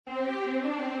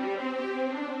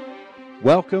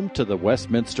Welcome to the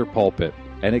Westminster Pulpit,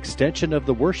 an extension of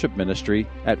the worship ministry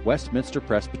at Westminster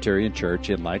Presbyterian Church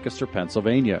in Lancaster,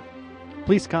 Pennsylvania.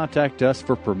 Please contact us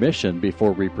for permission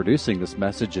before reproducing this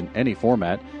message in any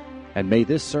format, and may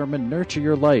this sermon nurture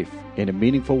your life in a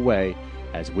meaningful way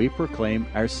as we proclaim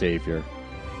our Savior.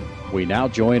 We now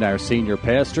join our senior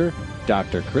pastor,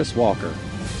 Dr. Chris Walker.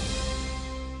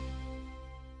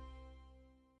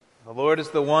 The Lord is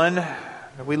the one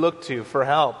that we look to for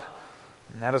help.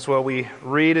 And that is what we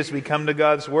read as we come to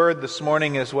God's Word this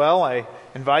morning as well. I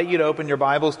invite you to open your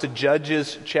Bibles to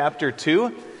Judges chapter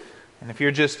 2. And if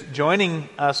you're just joining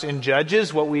us in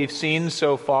Judges, what we've seen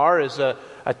so far is a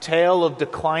tale of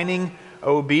declining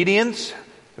obedience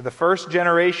to the first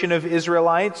generation of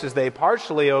Israelites as they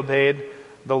partially obeyed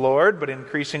the Lord, but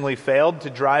increasingly failed to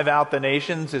drive out the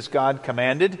nations as God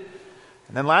commanded.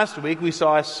 And then last week we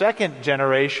saw a second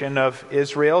generation of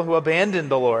Israel who abandoned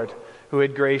the Lord, who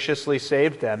had graciously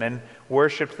saved them and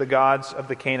worshipped the gods of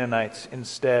the Canaanites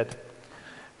instead.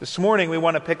 This morning we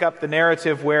want to pick up the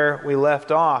narrative where we left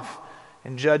off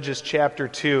in Judges chapter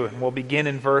 2, and we'll begin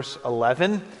in verse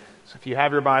 11. So if you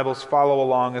have your Bibles, follow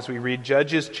along as we read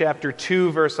Judges chapter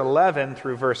 2, verse 11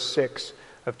 through verse 6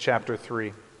 of chapter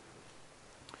 3.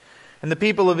 And the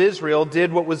people of Israel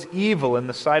did what was evil in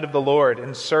the sight of the Lord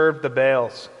and served the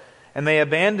Baals. And they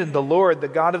abandoned the Lord, the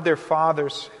God of their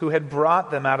fathers, who had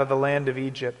brought them out of the land of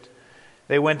Egypt.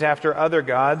 They went after other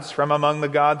gods from among the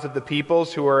gods of the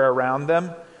peoples who were around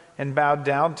them and bowed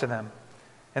down to them.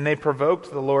 And they provoked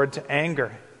the Lord to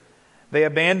anger. They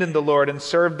abandoned the Lord and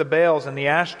served the Baals and the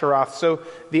Ashtaroth. So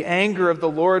the anger of the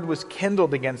Lord was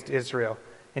kindled against Israel,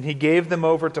 and he gave them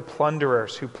over to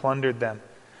plunderers who plundered them.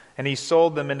 And he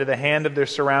sold them into the hand of their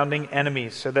surrounding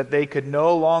enemies so that they could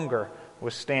no longer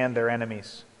withstand their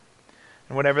enemies.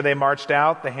 And whenever they marched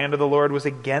out, the hand of the Lord was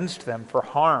against them for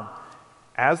harm,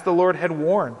 as the Lord had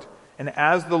warned, and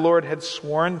as the Lord had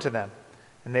sworn to them,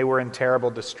 and they were in terrible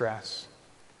distress.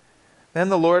 Then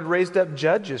the Lord raised up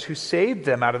judges who saved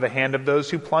them out of the hand of those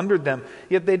who plundered them,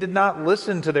 yet they did not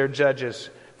listen to their judges,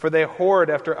 for they whored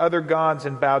after other gods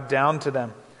and bowed down to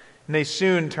them. And they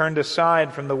soon turned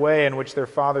aside from the way in which their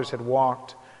fathers had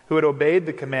walked, who had obeyed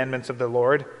the commandments of the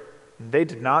Lord, and they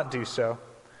did not do so.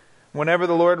 Whenever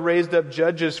the Lord raised up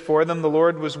judges for them, the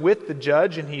Lord was with the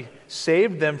judge, and he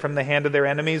saved them from the hand of their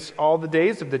enemies all the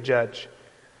days of the judge.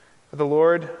 For the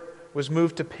Lord was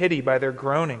moved to pity by their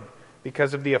groaning,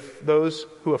 because of those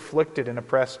who afflicted and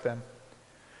oppressed them.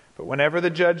 But whenever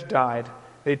the judge died,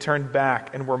 they turned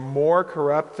back and were more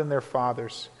corrupt than their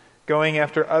fathers, going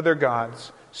after other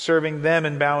gods, serving them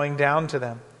and bowing down to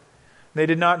them. They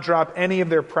did not drop any of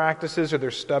their practices or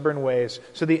their stubborn ways.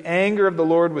 So the anger of the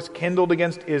Lord was kindled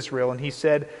against Israel, and he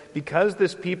said, "Because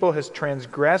this people has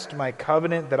transgressed my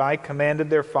covenant that I commanded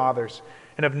their fathers,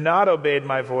 and have not obeyed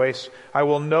my voice, I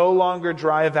will no longer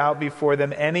drive out before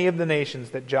them any of the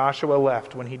nations that Joshua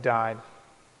left when he died,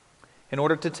 in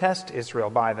order to test Israel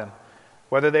by them,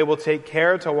 whether they will take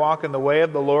care to walk in the way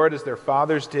of the Lord as their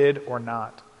fathers did or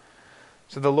not."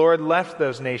 So the Lord left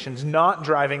those nations, not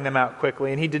driving them out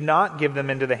quickly, and he did not give them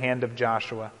into the hand of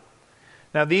Joshua.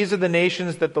 Now these are the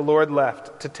nations that the Lord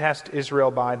left to test Israel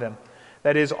by them,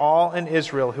 that is, all in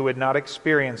Israel who had not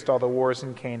experienced all the wars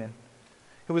in Canaan.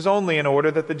 It was only in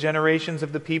order that the generations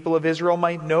of the people of Israel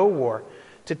might know war,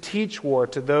 to teach war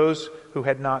to those who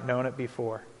had not known it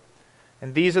before.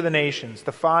 And these are the nations,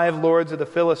 the 5 lords of the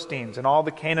Philistines, and all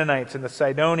the Canaanites, and the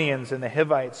Sidonians, and the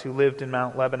Hivites who lived in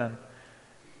Mount Lebanon,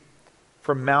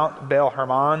 from Mount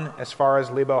Baal-Hermon as far as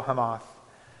Lebo-Hamath.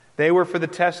 They were for the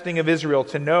testing of Israel,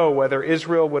 to know whether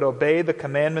Israel would obey the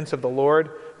commandments of the Lord,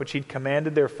 which he'd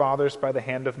commanded their fathers by the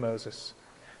hand of Moses.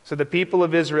 So the people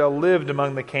of Israel lived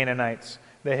among the Canaanites,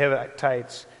 the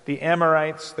Hittites, the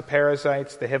Amorites, the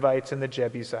Perizzites, the Hivites, and the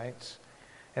Jebusites.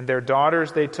 And their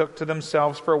daughters they took to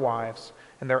themselves for wives,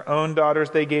 and their own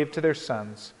daughters they gave to their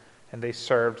sons, and they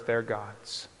served their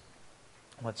gods.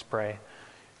 Let's pray.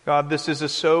 God, this is a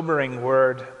sobering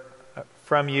word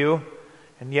from you,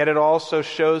 and yet it also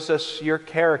shows us your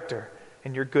character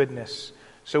and your goodness.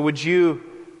 So would you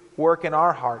work in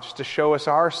our hearts to show us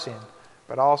our sin,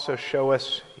 but also show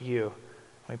us you.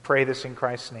 We pray this in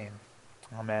Christ's name.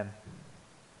 Amen.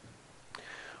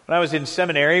 When I was in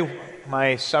seminary,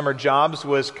 my summer jobs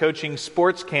was coaching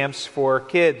sports camps for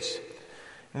kids.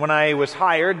 And when I was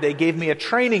hired, they gave me a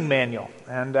training manual,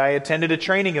 and I attended a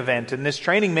training event, and this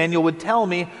training manual would tell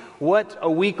me what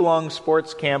a week-long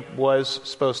sports camp was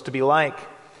supposed to be like.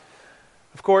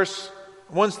 Of course,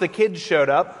 once the kids showed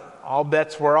up, all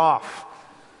bets were off.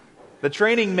 The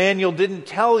training manual didn't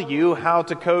tell you how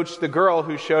to coach the girl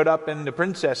who showed up in the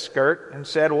princess skirt and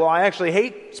said, well, I actually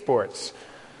hate sports.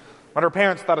 But her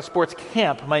parents thought a sports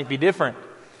camp might be different.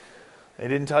 They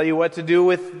didn't tell you what to do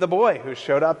with the boy who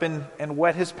showed up and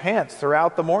wet his pants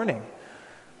throughout the morning.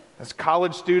 As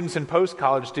college students and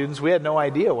post-college students, we had no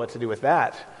idea what to do with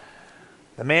that.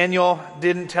 The manual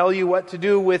didn't tell you what to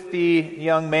do with the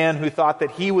young man who thought that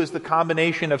he was the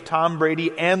combination of Tom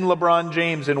Brady and LeBron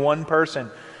James in one person.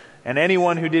 And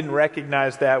anyone who didn't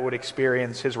recognize that would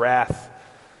experience his wrath.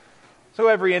 So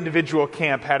every individual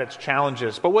camp had its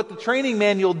challenges. But what the training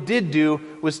manual did do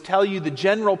was tell you the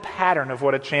general pattern of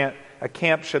what a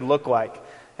camp should look like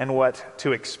and what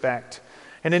to expect.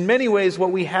 And in many ways,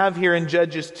 what we have here in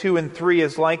Judges 2 and 3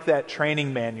 is like that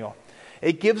training manual.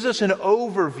 It gives us an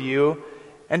overview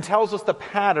and tells us the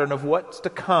pattern of what's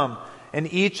to come in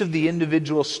each of the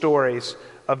individual stories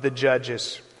of the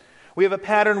judges. We have a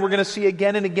pattern we're going to see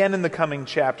again and again in the coming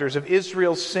chapters of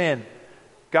Israel's sin,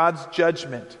 God's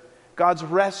judgment, God's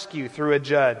rescue through a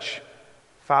judge,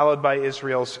 followed by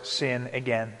Israel's sin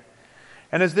again.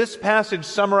 And as this passage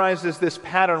summarizes this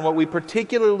pattern, what we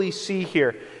particularly see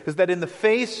here is that in the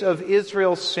face of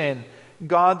Israel's sin,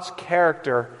 God's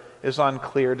character is on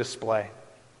clear display.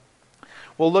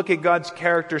 We'll look at God's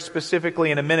character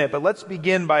specifically in a minute, but let's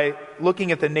begin by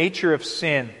looking at the nature of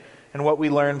sin and what we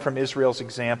learn from Israel's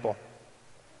example.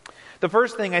 The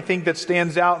first thing I think that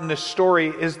stands out in this story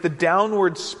is the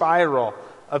downward spiral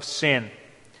of sin.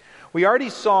 We already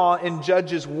saw in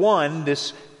Judges 1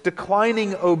 this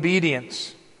declining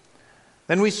obedience.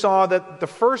 Then we saw that the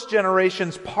first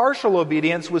generation's partial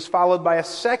obedience was followed by a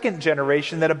second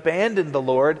generation that abandoned the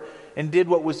Lord and did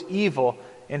what was evil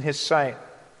in His sight.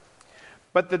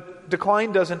 But the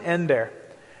decline doesn't end there.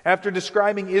 After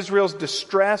describing Israel's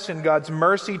distress and God's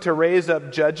mercy to raise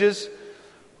up judges,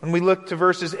 when we look to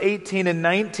verses 18 and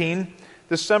 19,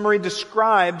 the summary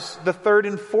describes the third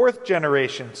and fourth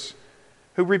generations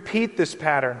who repeat this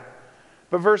pattern.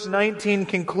 But verse 19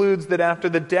 concludes that after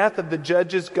the death of the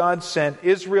judges God sent,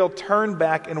 Israel turned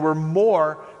back and were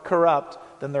more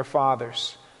corrupt than their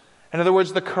fathers. In other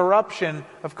words, the corruption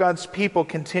of God's people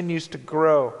continues to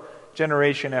grow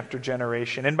generation after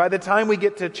generation. And by the time we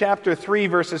get to chapter 3,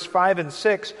 verses 5 and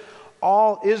 6,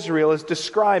 all Israel is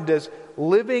described as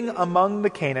living among the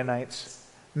Canaanites,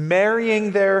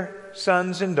 marrying their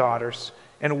sons and daughters,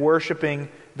 and worshiping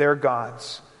their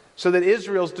gods. So that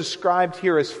Israel is described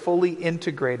here as fully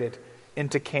integrated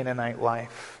into Canaanite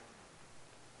life.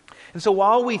 And so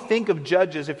while we think of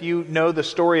Judges, if you know the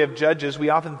story of Judges, we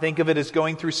often think of it as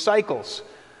going through cycles.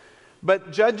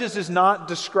 But Judges is not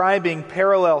describing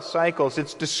parallel cycles.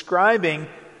 It's describing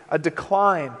a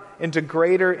decline into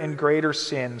greater and greater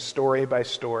sin, story by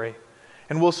story.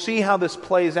 And we'll see how this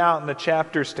plays out in the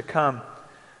chapters to come.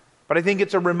 But I think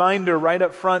it's a reminder right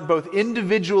up front, both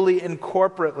individually and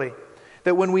corporately,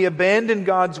 that when we abandon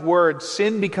God's word,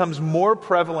 sin becomes more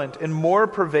prevalent and more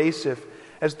pervasive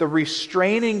as the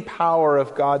restraining power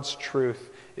of God's truth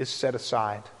is set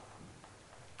aside.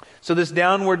 So this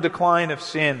downward decline of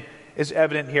sin is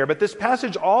evident here. But this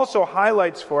passage also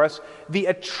highlights for us the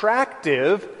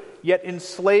attractive yet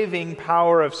enslaving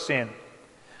power of sin.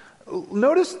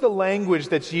 Notice the language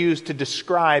that's used to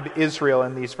describe Israel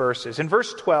in these verses. In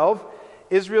verse 12,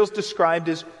 Israel's described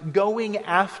as going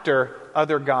after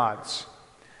other gods.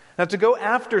 Now, to go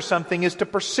after something is to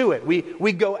pursue it.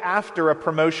 We go after a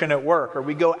promotion at work, or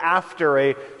we go after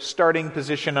a starting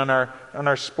position on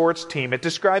our sports team. It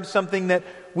describes something that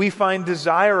we find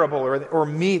desirable or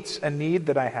meets a need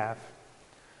that I have.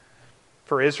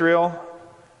 For Israel,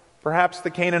 perhaps the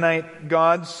Canaanite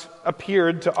gods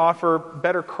appeared to offer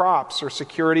better crops or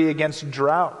security against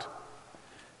drought.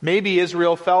 Maybe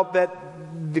Israel felt that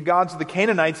the gods of the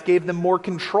Canaanites gave them more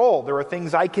control. There are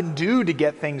things I can do to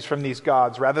get things from these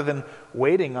gods rather than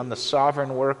waiting on the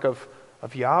sovereign work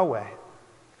of Yahweh.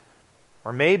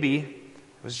 Or maybe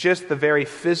it was just the very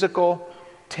physical,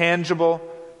 tangible,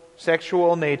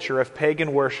 sexual nature of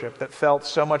pagan worship that felt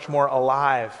so much more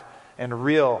alive and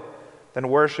real than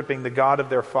worshiping the God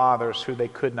of their fathers who they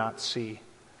could not see.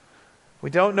 We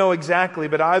don't know exactly,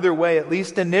 but either way, at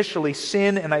least initially,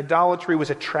 sin and idolatry was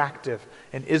attractive,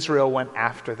 and Israel went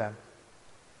after them.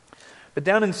 But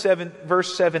down in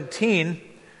verse 17,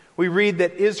 we read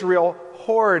that Israel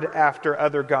whored after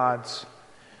other gods.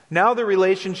 Now the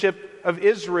relationship of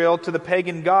Israel to the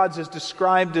pagan gods is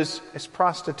described as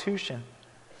prostitution.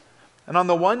 And on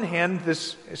the one hand,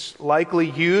 this is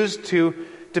likely used to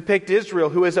depict Israel,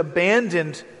 who has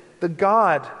abandoned the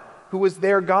God who was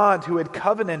their God, who had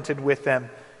covenanted with them,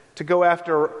 to go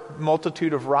after a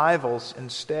multitude of rivals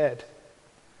instead.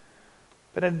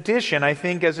 But in addition, I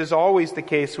think, as is always the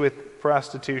case with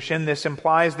prostitution, this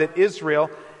implies that Israel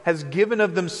has given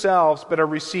of themselves but are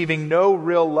receiving no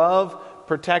real love,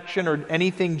 protection, or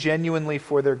anything genuinely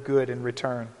for their good in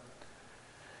return.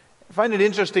 I find it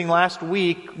interesting, last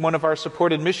week, one of our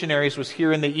supported missionaries was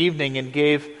here in the evening and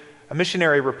gave a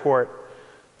missionary report.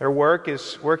 Their work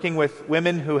is working with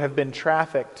women who have been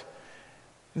trafficked.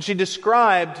 And she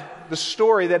described the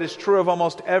story that is true of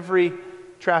almost every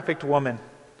trafficked woman.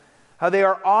 How they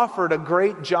are offered a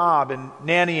great job in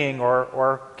nannying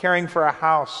or caring for a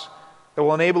house that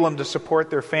will enable them to support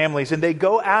their families. And they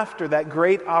go after that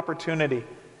great opportunity.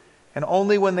 And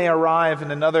only when they arrive in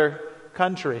another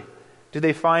country do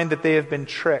they find that they have been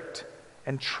tricked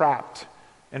and trapped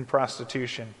in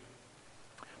prostitution.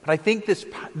 But I think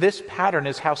this pattern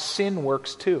is how sin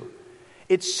works too.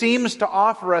 It seems to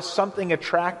offer us something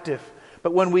attractive,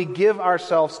 but when we give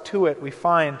ourselves to it, we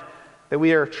find that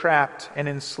we are trapped and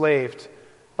enslaved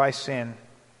by sin.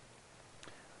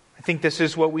 I think this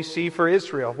is what we see for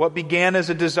Israel. What began as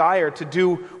a desire to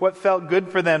do what felt good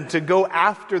for them, to go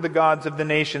after the gods of the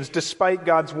nations, despite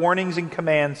God's warnings and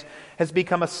commands, has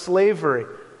become a slavery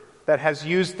that has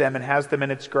used them and has them in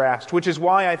its grasp. Which is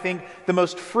why I think the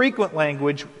most frequent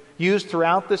language used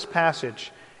throughout this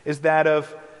passage is that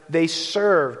of, they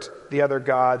served the other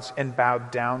gods and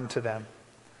bowed down to them.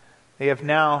 They have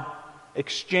now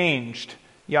exchanged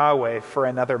Yahweh for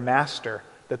another master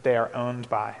that they are owned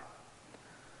by.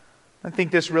 I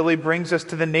think this really brings us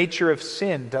to the nature of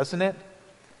sin, doesn't it?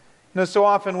 So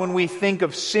often when we think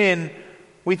of sin,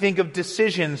 we think of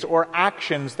decisions or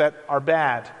actions that are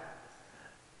bad.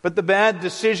 But the bad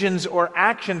decisions or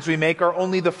actions we make are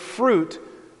only the fruit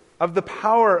of the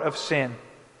power of sin.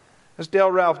 As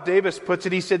Dale Ralph Davis puts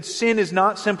it, he said, sin is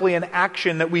not simply an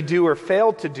action that we do or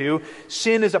fail to do.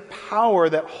 Sin is a power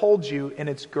that holds you in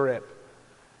its grip.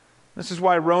 This is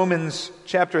why Romans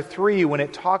chapter 3, when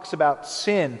it talks about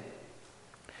sin,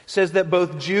 says that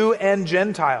both Jew and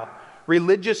Gentile,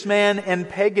 religious man and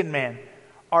pagan man,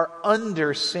 are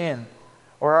under sin,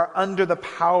 or are under the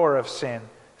power of sin,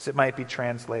 as it might be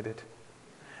translated.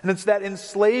 And it's that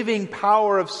enslaving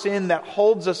power of sin that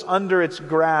holds us under its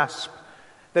grasp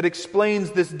that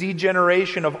explains this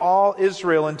degeneration of all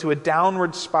Israel into a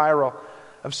downward spiral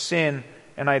of sin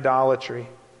and idolatry.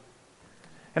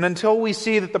 And until we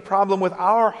see that the problem with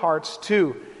our hearts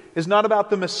too is not about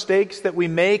the mistakes that we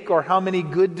make or how many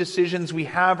good decisions we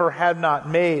have or have not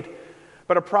made,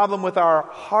 but a problem with our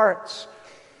hearts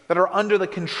that are under the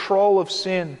control of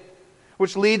sin,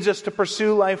 which leads us to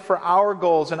pursue life for our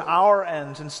goals and our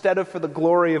ends instead of for the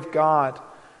glory of God.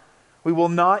 We will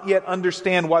not yet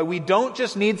understand why we don't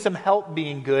just need some help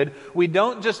being good. We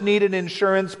don't just need an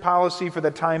insurance policy for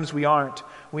the times we aren't.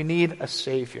 We need a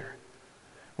Savior.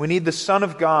 We need the Son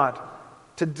of God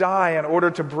to die in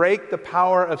order to break the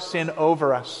power of sin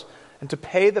over us and to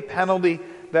pay the penalty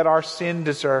that our sin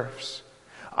deserves.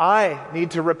 I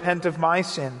need to repent of my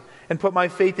sin and put my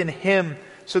faith in Him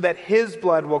so that His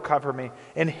blood will cover me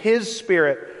and His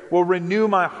Spirit will renew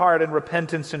my heart in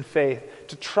repentance and faith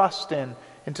to trust in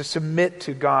and to submit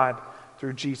to God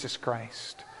through Jesus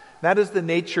Christ. That is the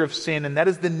nature of sin, and that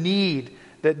is the need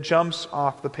that jumps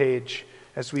off the page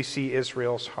as we see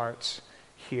Israel's hearts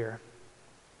here.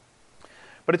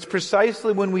 But it's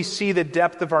precisely when we see the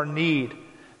depth of our need,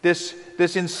 this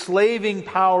enslaving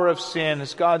power of sin,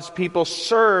 as God's people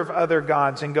serve other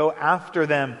gods and go after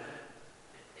them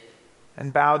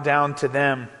and bow down to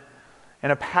them in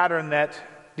a pattern that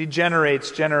degenerates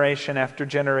generation after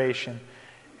generation.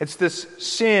 It's this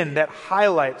sin that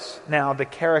highlights now the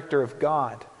character of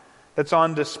God that's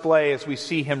on display as we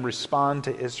see Him respond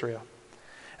to Israel.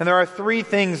 And there are three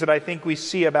things that I think we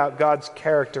see about God's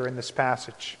character in this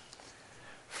passage.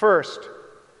 First,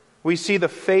 we see the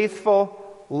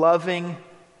faithful, loving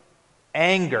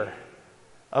anger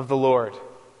of the Lord.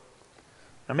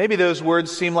 Now maybe those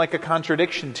words seem like a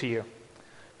contradiction to you,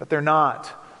 but they're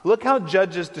not. Look how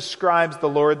Judges describes the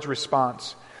Lord's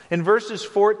response. In verses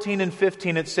 14 and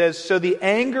 15 it says, "So the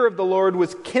anger of the Lord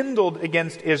was kindled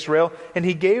against Israel, and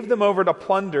He gave them over to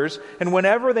plunders, and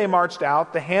whenever they marched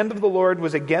out, the hand of the Lord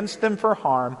was against them for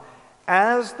harm,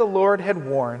 as the Lord had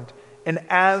warned, and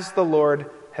as the Lord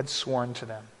had sworn to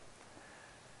them."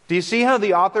 Do you see how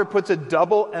the author puts a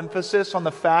double emphasis on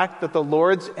the fact that the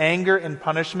Lord's anger and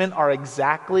punishment are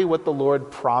exactly what the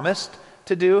Lord promised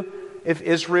to do if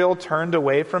Israel turned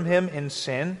away from Him in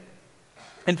sin?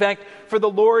 In fact, for the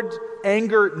Lord's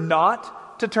anger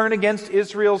not to turn against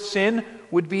Israel's sin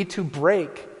would be to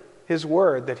break His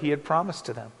word that He had promised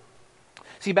to them.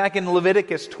 See, back in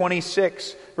Leviticus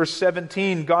 26, verse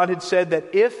 17, God had said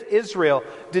that if Israel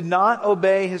did not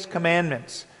obey His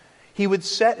commandments, He would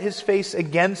set his face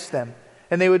against them,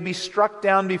 and they would be struck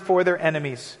down before their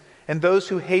enemies, and those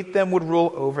who hate them would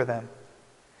rule over them.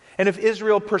 And if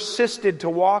Israel persisted to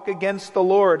walk against the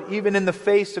Lord, even in the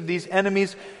face of these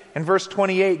enemies, in verse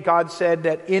 28, God said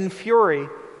that in fury,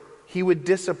 he would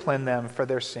discipline them for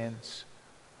their sins.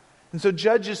 And so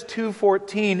Judges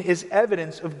 2:14 is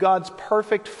evidence of God's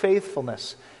perfect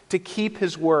faithfulness to keep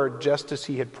his word just as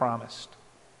he had promised.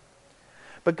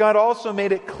 But God also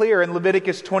made it clear in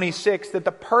Leviticus 26 that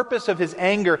the purpose of his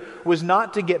anger was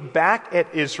not to get back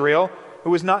at Israel. It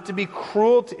was not to be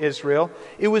cruel to Israel.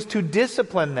 It was to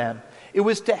discipline them. It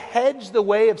was to hedge the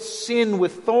way of sin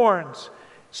with thorns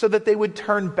so that they would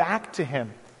turn back to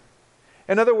him.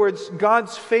 In other words,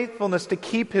 God's faithfulness to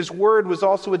keep his word was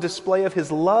also a display of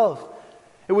his love.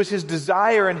 It was his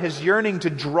desire and his yearning to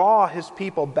draw his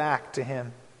people back to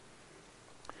him.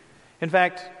 In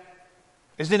fact,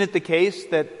 isn't it the case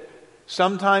that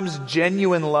sometimes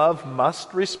genuine love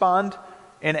must respond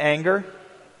in anger?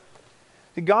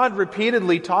 God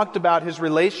repeatedly talked about his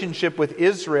relationship with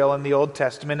Israel in the Old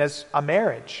Testament as a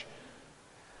marriage.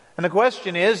 And the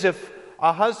question is, if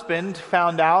a husband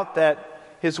found out that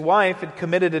his wife had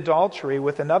committed adultery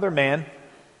with another man,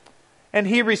 and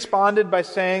he responded by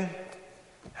saying,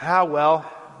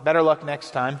 well, better luck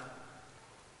next time,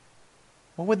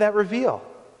 what would that reveal?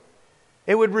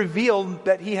 It would reveal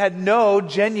that he had no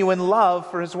genuine love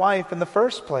for his wife in the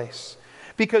first place.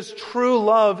 Because true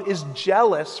love is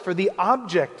jealous for the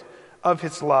object of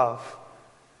his love.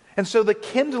 And so the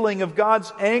kindling of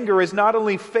God's anger is not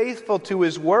only faithful to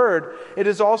his word, it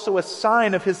is also a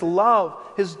sign of his love,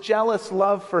 his jealous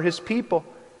love for his people.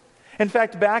 In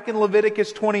fact, back in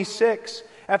Leviticus 26,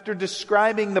 after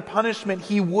describing the punishment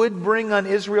he would bring on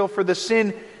Israel for their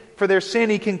sin,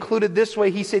 he concluded this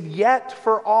way. He said, "Yet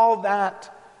for all that,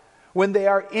 when they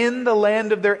are in the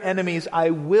land of their enemies, I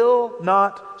will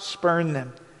not spurn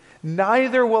them.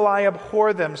 Neither will I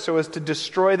abhor them so as to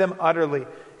destroy them utterly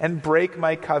and break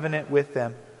my covenant with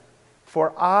them.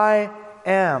 For I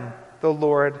am the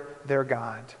Lord their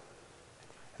God."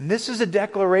 And this is a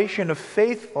declaration of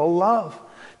faithful love,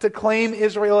 to claim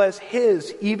Israel as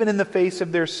his, even in the face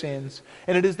of their sins.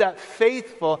 And it is that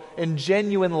faithful and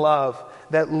genuine love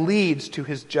that leads to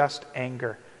his just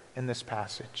anger in this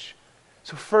passage.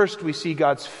 So first we see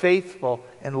God's faithful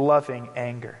and loving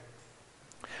anger.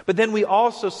 But then we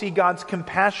also see God's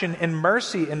compassion and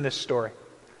mercy in this story.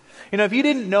 If you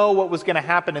didn't know what was going to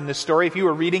happen in this story, if you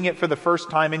were reading it for the first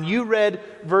time and you read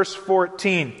verse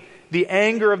 14, the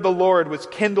anger of the Lord was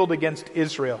kindled against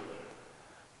Israel,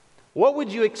 what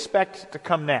would you expect to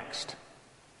come next?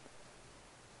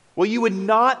 Well, you would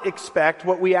not expect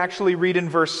what we actually read in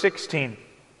verse 16.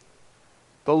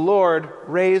 The Lord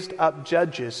raised up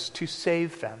judges to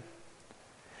save them.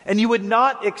 And you would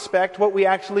not expect what we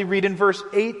actually read in verse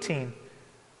 18.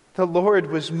 The Lord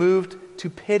was moved to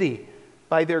pity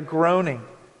by their groaning.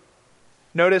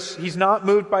 Notice he's not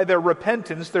moved by their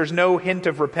repentance. There's no hint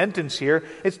of repentance here.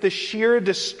 It's the sheer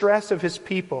distress of his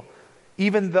people,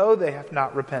 even though they have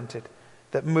not repented,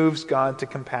 that moves God to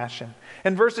compassion.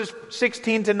 And verses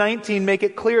 16 to 19 make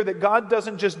it clear that God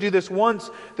doesn't just do this once.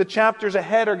 The chapters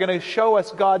ahead are going to show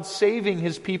us God saving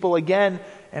his people again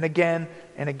and again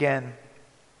and again.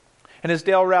 And as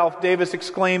Dale Ralph Davis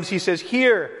exclaims, he says,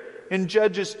 here in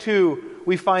Judges 2,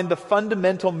 we find the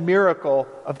fundamental miracle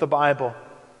of the Bible.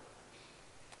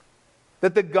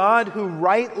 That the God who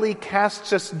rightly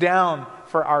casts us down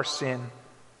for our sin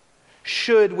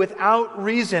should, without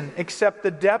reason, except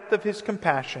the depth of his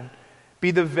compassion,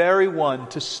 be the very one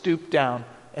to stoop down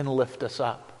and lift us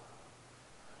up.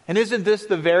 And isn't this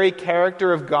the very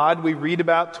character of God we read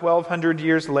about 1,200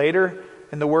 years later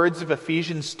in the words of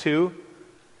Ephesians 2?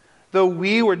 Though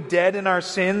we were dead in our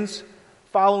sins,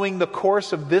 following the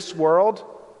course of this world,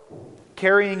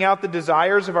 carrying out the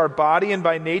desires of our body and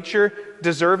by nature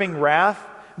deserving wrath,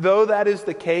 though that is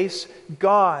the case,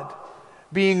 God,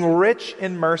 being rich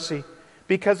in mercy,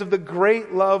 because of the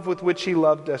great love with which he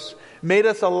loved us, made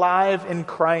us alive in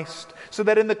Christ, so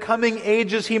that in the coming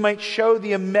ages he might show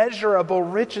the immeasurable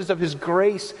riches of his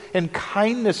grace and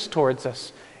kindness towards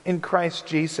us in Christ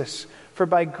Jesus. For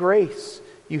by grace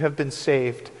you have been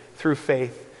saved through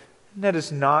faith. And that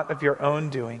is not of your own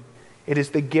doing. It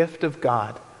is the gift of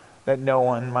God, that no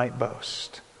one might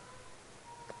boast.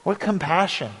 What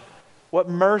compassion, what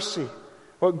mercy,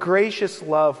 what gracious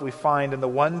love we find in the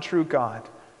one true God,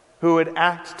 who would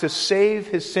act to save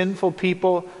his sinful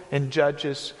people in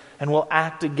Judges, and will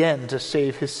act again to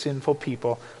save his sinful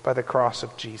people by the cross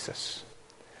of Jesus.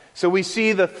 So we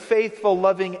see the faithful,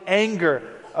 loving anger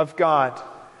of God.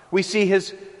 We see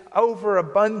his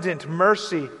overabundant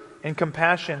mercy and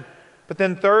compassion. But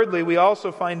then thirdly, we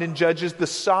also find in Judges the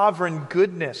sovereign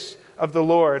goodness of the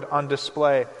Lord on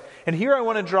display. And here I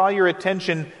want to draw your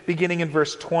attention beginning in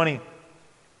verse 20.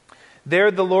 There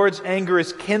the Lord's anger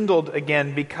is kindled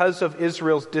again because of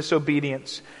Israel's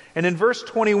disobedience. And in verse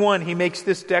 21, he makes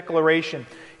this declaration.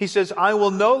 He says, I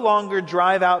will no longer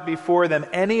drive out before them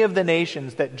any of the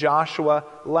nations that Joshua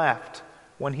left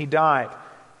when he died.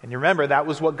 And you remember, that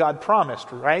was what God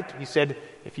promised, right? He said,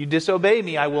 if you disobey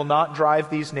me, I will not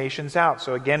drive these nations out.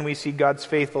 So again, we see God's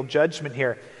faithful judgment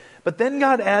here. But then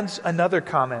God adds another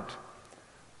comment.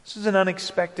 This is an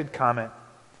unexpected comment.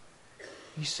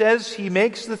 He says he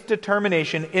makes this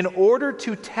determination in order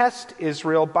to test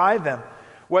Israel by them,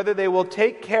 whether they will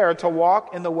take care to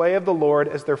walk in the way of the Lord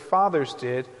as their fathers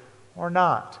did or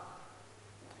not.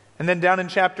 And then down in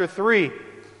chapter 3,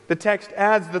 the text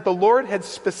adds that the Lord had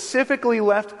specifically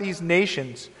left these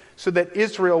nations so that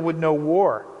Israel would know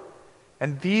war.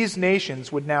 And these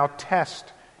nations would now test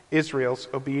Israel's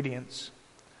obedience.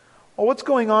 Well, what's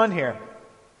going on here?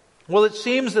 Well, it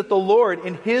seems that the Lord,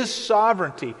 in His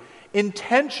sovereignty,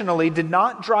 intentionally did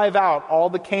not drive out all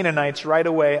the Canaanites right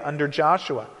away under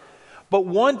Joshua, but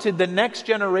wanted the next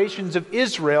generations of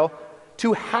Israel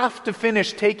to have to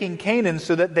finish taking Canaan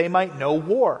so that they might know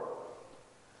war.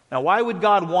 Now, why would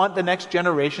God want the next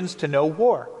generations to know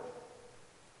war?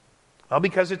 Well,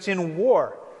 because it's in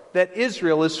war that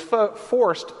Israel is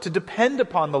forced to depend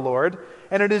upon the Lord,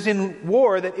 and it is in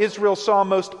war that Israel saw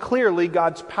most clearly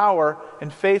God's power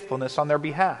and faithfulness on their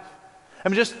behalf. I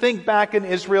mean, just think back in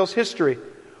Israel's history.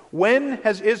 When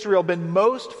has Israel been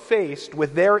most faced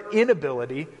with their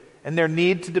inability and their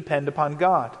need to depend upon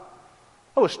God?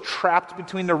 It was trapped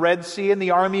between the Red Sea and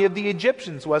the army of the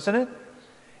Egyptians, wasn't it?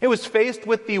 It was faced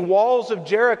with the walls of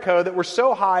Jericho that were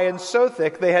so high and so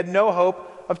thick they had no hope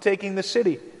of taking the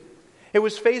city. It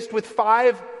was faced with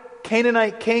 5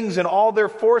 Canaanite kings and all their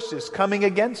forces coming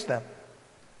against them.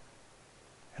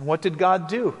 And what did God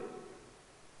do?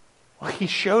 Well, He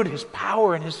showed His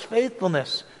power and His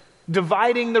faithfulness,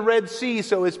 dividing the Red Sea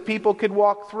so His people could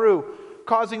walk through,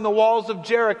 causing the walls of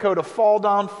Jericho to fall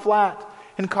down flat,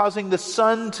 and causing the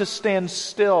sun to stand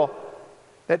still,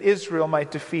 that Israel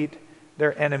might defeat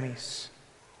their enemies.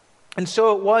 And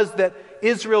so it was that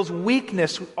Israel's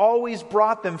weakness always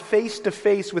brought them face to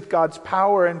face with God's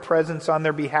power and presence on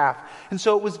their behalf. And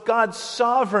so it was God's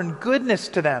sovereign goodness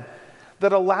to them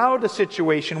that allowed a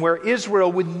situation where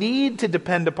Israel would need to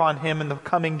depend upon Him in the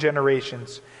coming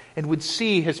generations and would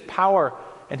see His power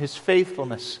and His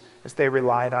faithfulness as they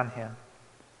relied on Him.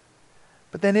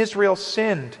 But then Israel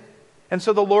sinned. And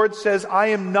so the Lord says, I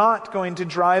am not going to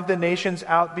drive the nations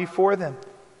out before them.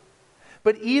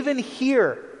 But even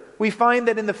here, we find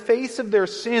that in the face of their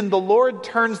sin, the Lord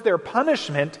turns their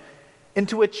punishment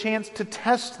into a chance to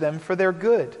test them for their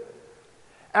good.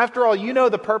 After all, you know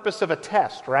the purpose of a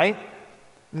test, right?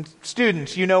 And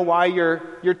students, you know why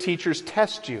your teachers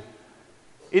test you.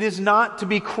 It is not to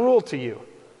be cruel to you.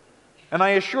 And I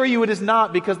assure you it is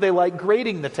not because they like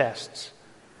grading the tests.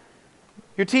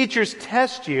 Your teachers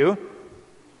test you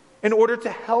in order to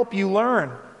help you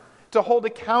learn, to hold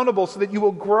accountable so that you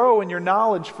will grow in your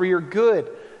knowledge for your good.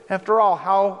 After all,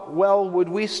 how well would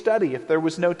we study if there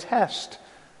was no test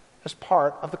as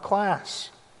part of the class?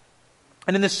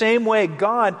 And in the same way,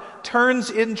 God turns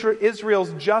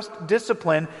Israel's just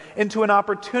discipline into an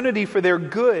opportunity for their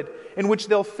good, in which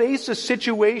they'll face a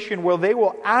situation where they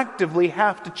will actively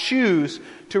have to choose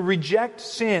to reject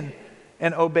sin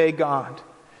and obey God.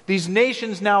 These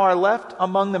nations now are left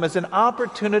among them as an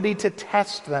opportunity to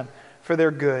test them for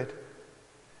their good.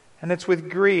 And it's with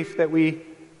grief that we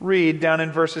read down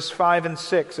in verses 5 and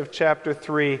 6 of chapter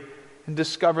 3 and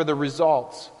discover the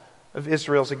results of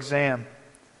Israel's exam.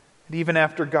 And even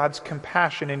after God's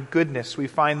compassion and goodness, we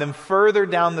find them further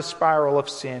down the spiral of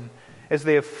sin as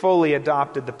they have fully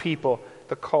adopted the people,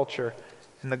 the culture,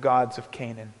 and the gods of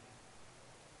Canaan.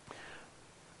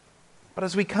 But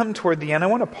as we come toward the end, I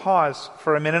want to pause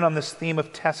for a minute on this theme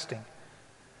of testing.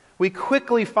 We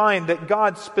quickly find that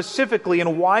God specifically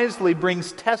and wisely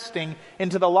brings testing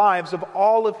into the lives of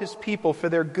all of His people for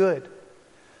their good.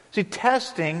 See,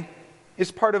 testing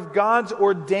is part of God's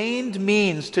ordained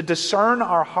means to discern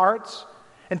our hearts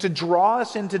and to draw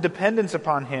us into dependence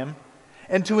upon Him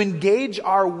and to engage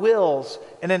our wills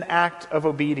in an act of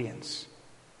obedience.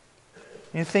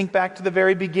 You think back to the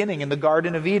very beginning in the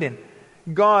Garden of Eden.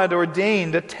 God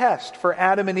ordained a test for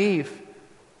Adam and Eve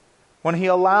when He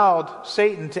allowed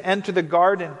Satan to enter the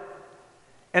garden.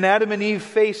 And Adam and Eve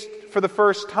faced for the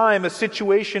first time a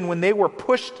situation when they were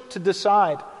pushed to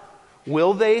decide,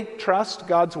 will they trust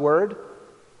God's word?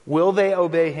 Will they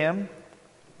obey Him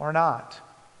or not?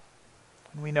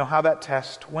 And we know how that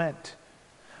test went.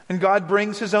 And God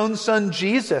brings his own Son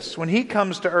Jesus when he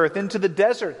comes to earth into the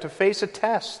desert to face a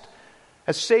test,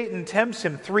 as Satan tempts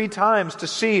him 3 times to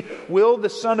see, will the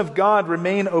Son of God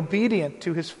remain obedient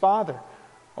to his Father,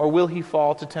 or will he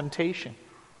fall to temptation?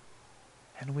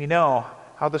 And we know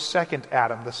how the second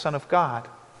Adam, the Son of God,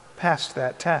 passed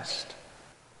that test.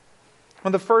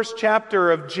 When the first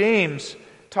chapter of James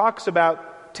talks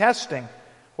about testing,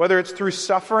 whether it's through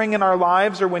suffering in our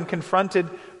lives or when confronted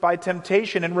by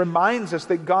temptation, and reminds us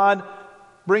that God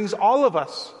brings all of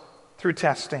us through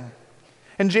testing.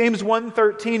 And James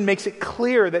 1:13 makes it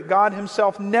clear that God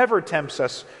himself never tempts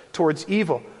us towards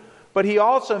evil. But he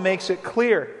also makes it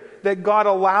clear that God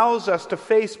allows us to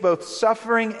face both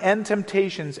suffering and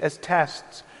temptations as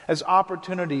tests, as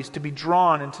opportunities to be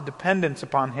drawn into dependence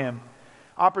upon him.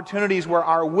 Opportunities where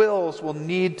our wills will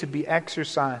need to be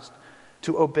exercised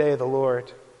to obey the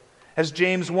Lord. As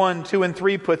James 1, 2, and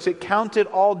 3 puts it, count it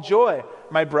all joy,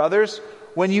 my brothers,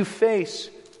 when you face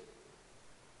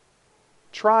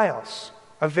trials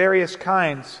of various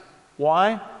kinds.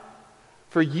 Why?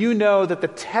 For you know that the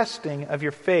testing of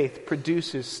your faith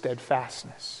produces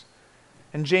steadfastness.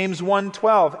 And James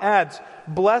 1:12 adds,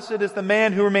 blessed is the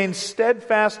man who remains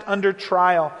steadfast under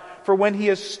trial, for when he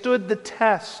has stood the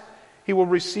test, he will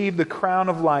receive the crown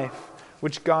of life,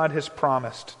 which God has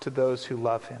promised to those who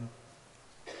love him.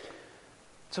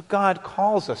 So God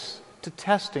calls us to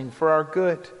testing for our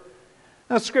good.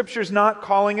 Now, Scripture's not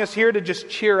calling us here to just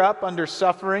cheer up under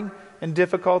suffering and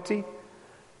difficulty.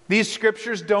 These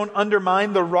Scriptures don't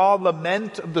undermine the raw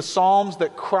lament of the Psalms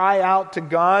that cry out to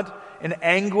God in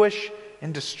anguish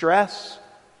and distress,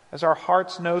 as our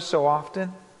hearts know so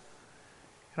often.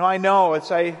 I know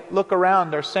as I look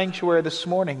around our sanctuary this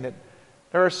morning that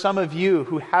there are some of you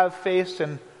who have faced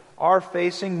and are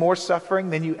facing more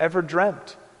suffering than you ever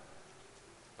dreamt.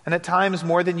 And at times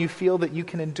more than you feel that you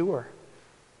can endure.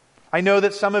 I know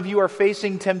that some of you are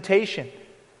facing temptation.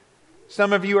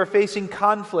 Some of you are facing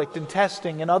conflict and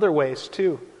testing in other ways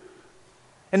too.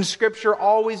 And Scripture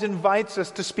always invites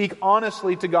us to speak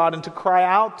honestly to God and to cry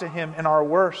out to him in our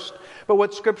worst. But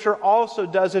what Scripture also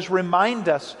does is remind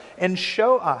us and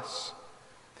show us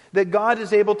that God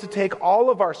is able to take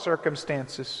all of our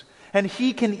circumstances, and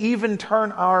he can even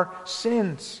turn our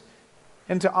sins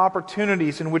into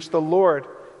opportunities in which the Lord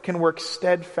can work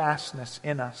steadfastness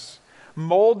in us,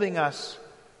 molding us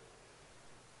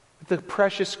with the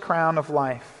precious crown of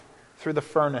life through the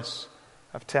furnace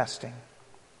of testing.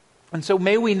 And so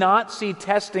may we not see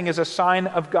testing as a sign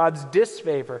of God's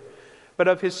disfavor, but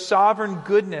of his sovereign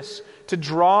goodness to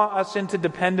draw us into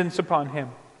dependence upon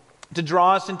him, to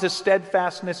draw us into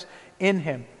steadfastness in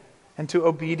him, and to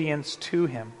obedience to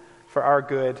him for our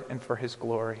good and for his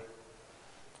glory.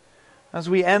 As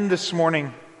we end this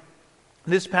morning,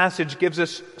 this passage gives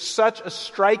us such a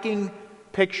striking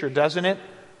picture, doesn't it,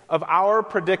 of our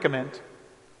predicament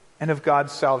and of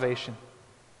God's salvation.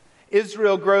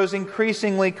 Israel grows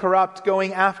increasingly corrupt,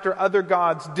 going after other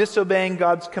gods, disobeying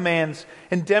God's commands,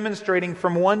 and demonstrating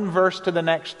from one verse to the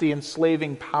next the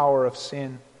enslaving power of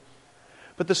sin.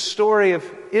 But the story of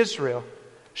Israel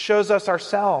shows us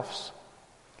ourselves.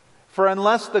 For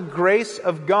unless the grace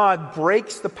of God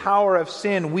breaks the power of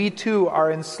sin, we too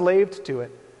are enslaved to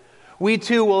it. We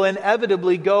too will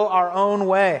inevitably go our own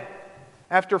way,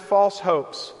 after false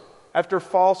hopes, after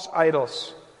false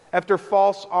idols, after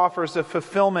false offers of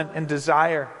fulfillment and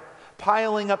desire,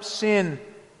 piling up sin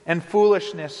and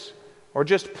foolishness, or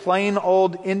just plain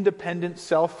old independent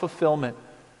self-fulfillment,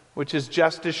 which is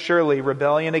just as surely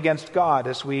rebellion against God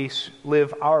as we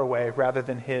live our way rather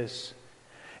than his.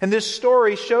 And this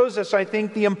story shows us, I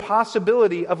think, the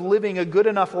impossibility of living a good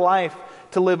enough life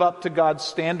to live up to God's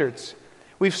standards.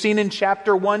 We've seen in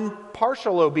chapter 1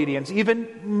 partial obedience, even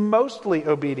mostly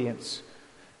obedience.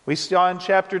 We saw in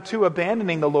chapter 2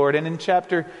 abandoning the Lord, and in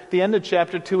the end of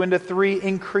chapter 2 into 3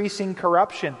 increasing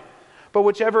corruption. But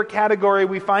whichever category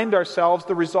we find ourselves,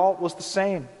 the result was the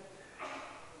same.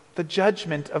 The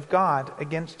judgment of God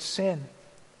against sin.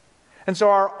 And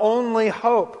so our only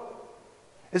hope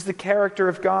is the character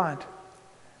of God,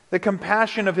 the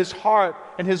compassion of his heart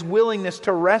and his willingness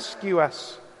to rescue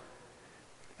us.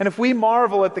 And if we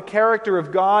marvel at the character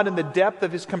of God and the depth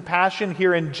of his compassion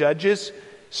here in Judges,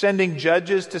 sending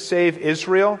judges to save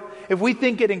Israel, if we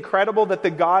think it incredible that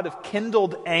the God of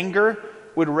kindled anger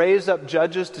would raise up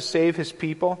judges to save his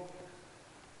people,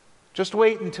 just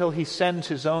wait until he sends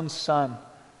his own Son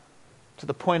to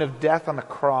the point of death on the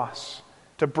cross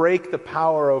to break the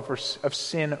power of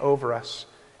sin over us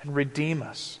and redeem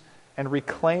us and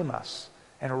reclaim us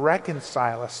and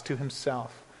reconcile us to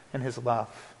himself and his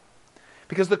love.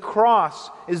 Because the cross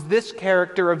is this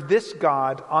character of this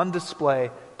God on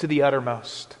display to the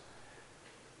uttermost.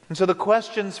 And so the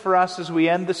questions for us as we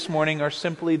end this morning are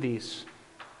simply these.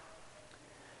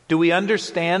 Do we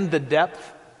understand the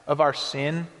depth of our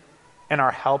sin and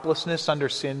our helplessness under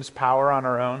sin's power on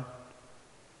our own?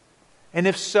 And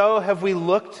if so, have we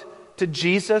looked to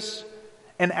Jesus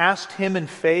and asked Him in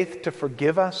faith to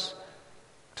forgive us,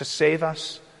 to save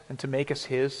us, and to make us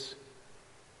His?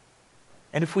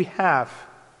 And if we have,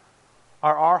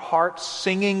 are our hearts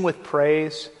singing with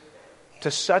praise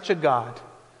to such a God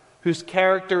whose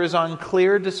character is on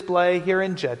clear display here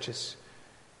in Judges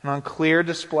and on clear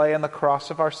display on the cross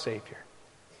of our Savior?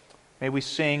 May we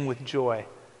sing with joy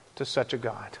to such a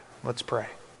God. Let's pray.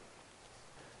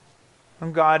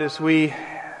 And God, as we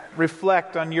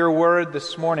reflect on your word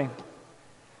this morning,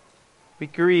 we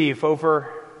grieve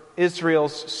over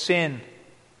Israel's sin,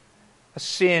 a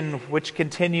sin which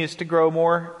continues to grow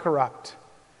more corrupt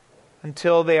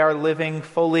until they are living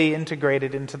fully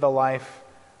integrated into the life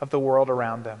of the world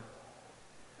around them.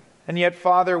 And yet,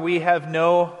 Father, we have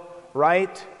no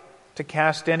right to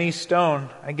cast any stone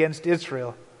against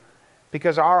Israel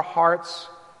because our hearts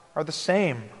are the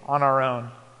same on our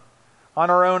own. On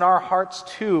our own, our hearts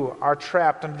too are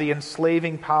trapped under the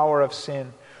enslaving power of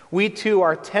sin. We too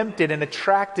are tempted and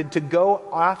attracted to go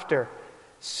after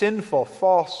sinful,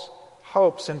 false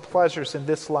hopes and pleasures in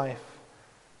this life.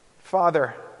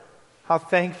 Father, how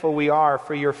thankful we are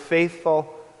for your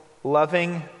faithful,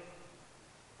 loving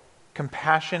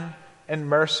compassion and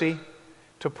mercy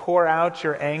to pour out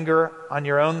your anger on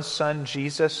your own Son,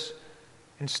 Jesus,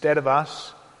 instead of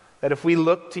us, that if we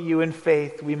look to you in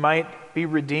faith, we might be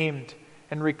redeemed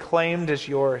and reclaimed as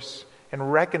yours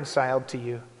and reconciled to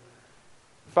you.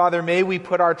 Father, may we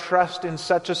put our trust in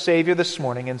such a Savior this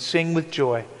morning and sing with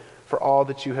joy for all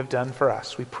that you have done for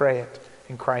us. We pray it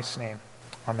in Christ's name.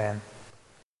 Amen.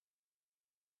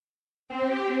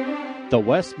 The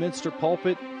Westminster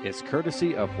Pulpit is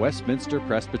courtesy of Westminster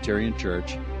Presbyterian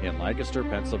Church in Lancaster,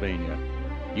 Pennsylvania.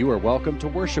 You are welcome to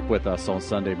worship with us on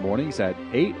Sunday mornings at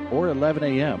 8 or 11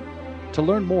 a.m. To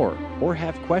learn more or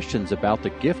have questions about the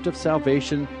gift of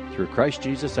salvation through Christ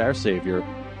Jesus our Savior,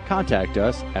 contact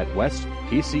us at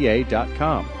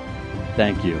westpca.com.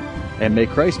 Thank you, and may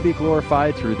Christ be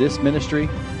glorified through this ministry,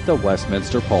 the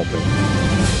Westminster Pulpit.